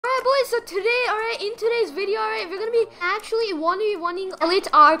guys, so today, alright, in today's video, alright, we're gonna be actually 1v1'ing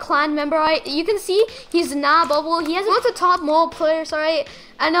L8R clan member, alright. You can see he's nah bubble. He has one of the top mole players, alright.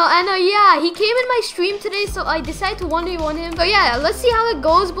 I know, yeah, he came in my stream today, so I decided to 1v1 him. So yeah, let's see how it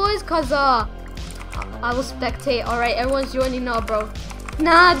goes, boys, cause I will spectate. Alright, everyone's joining up, bro.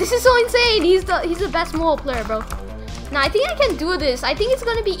 Nah, this is so insane. He's the best mole player, bro. Nah, I think I can do this. I think it's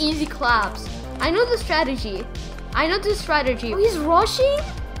gonna be easy claps. I know the strategy. Oh, he's rushing?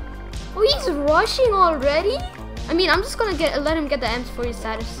 Oh, he's rushing already? I mean, I'm just gonna let him get the M's for his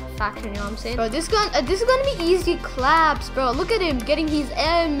satisfaction, you know what I'm saying? Bro, this is gonna be easy claps, bro. Look at him getting his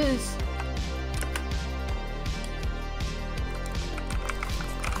M's.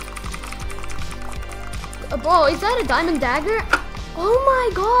 Bro, is that a diamond dagger? Oh my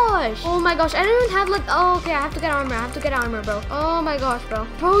gosh, I don't even have like, oh, okay, I have to get armor, bro. Oh my gosh, bro.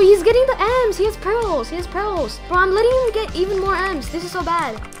 Bro, he's getting the M's. He has pearls. Bro, I'm letting him get even more M's. This is so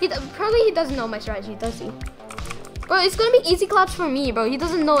bad. Probably he doesn't know my strategy, does he? Bro, it's gonna be easy claps for me, bro. He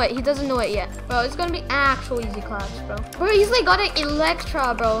doesn't know it yet. Bro, it's gonna be actual easy claps, bro. Bro, he's like got an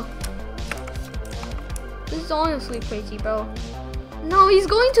Electra, bro. This is honestly crazy, bro. No, he's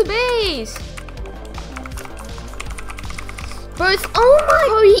going to base. Bro, it's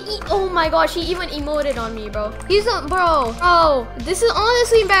oh my gosh, he even emoted on me, bro. He's a bro. This is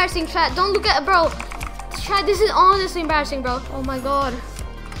honestly embarrassing, chat. Don't look at bro. Chat, this is honestly embarrassing, bro. Oh my god.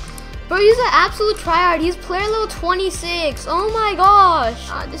 Bro, he's an absolute tryhard. He's player level 26. Oh my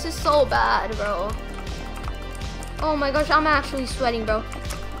gosh. This is so bad, bro. Oh my gosh, I'm actually sweating, bro.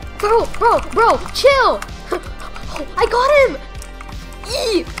 Bro, chill. I got him.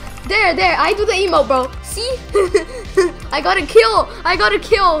 There. I do the emote, bro. See? I got a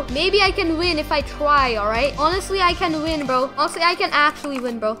kill. Maybe I can win if I try, alright? Honestly, I can win, bro. Honestly, I can actually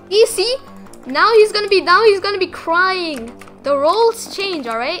win, bro. You see? Now he's gonna be crying. The roles change,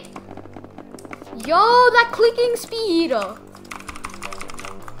 alright? Yo, that clicking speed.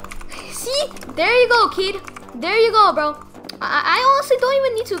 See? There you go, kid. There you go, bro. I honestly don't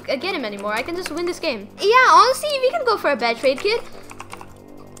even need to get him anymore. I can just win this game. Yeah, honestly, we can go for a bad trade, kid.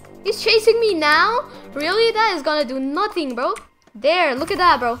 He's chasing me now? Really? That is gonna do nothing, bro. There, look at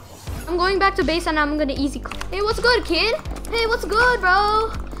that, bro. I'm going back to base and I'm gonna easy. Hey, what's good, kid? Hey, what's good,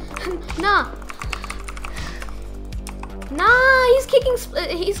 bro? Nah, he's kicking.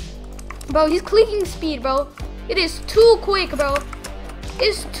 He's clicking speed, bro. It is too quick, bro.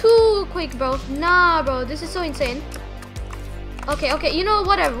 Nah, bro, this is so insane. Okay, you know,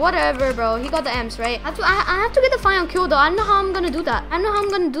 whatever, bro. He got the M's, right? I have to get the final kill, though. I don't know how I'm gonna do that.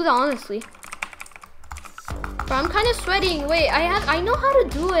 Honestly. Bro, I'm kind of sweating. Wait, I know how to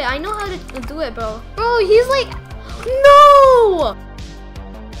do it. Bro. Bro, he's like, no!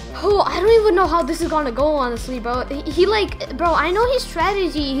 Oh, I don't even know how this is gonna go, honestly, bro. He like, bro, I know his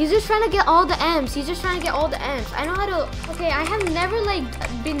strategy. He's just trying to get all the M's. I know how to, okay, I have never, like,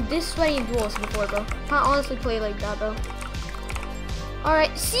 been this sweaty in duels before, bro. Can't honestly play like that, bro.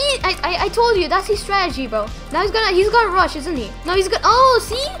 Alright, see, I told you, that's his strategy, bro. Now he's gonna rush, isn't he? No, he's gonna, oh,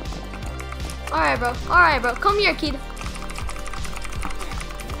 see? Alright, bro, come here, kid.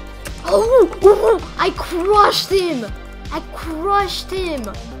 Oh, I crushed him.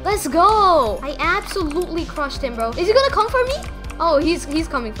 Let's go. I absolutely crushed him, bro. Is he gonna come for me? Oh, he's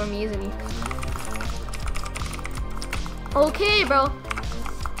coming for me, isn't he? Okay, bro.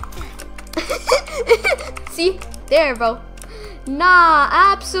 See? There, bro. Nah,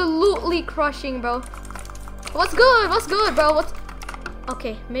 absolutely crushing, bro. What's good, bro?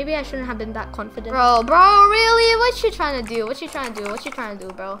 Okay, maybe I shouldn't have been that confident. Bro, really? What you trying to do,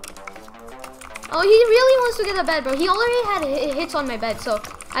 bro? Oh, he really wants to get a bed, bro. He already had hits on my bed, so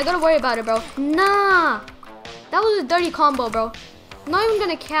I gotta worry about it, bro. Nah, that was a dirty combo, bro. I'm not even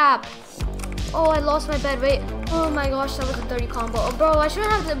gonna cap. Oh, I lost my bed, wait. Oh my gosh, that was a dirty combo. Oh, bro, I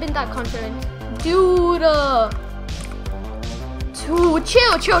shouldn't have been that confident. Dude,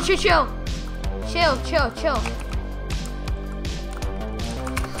 chill.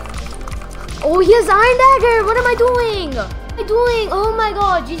 Oh, he has Iron Dagger. What am I doing? Oh my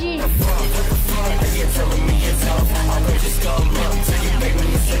god, GG.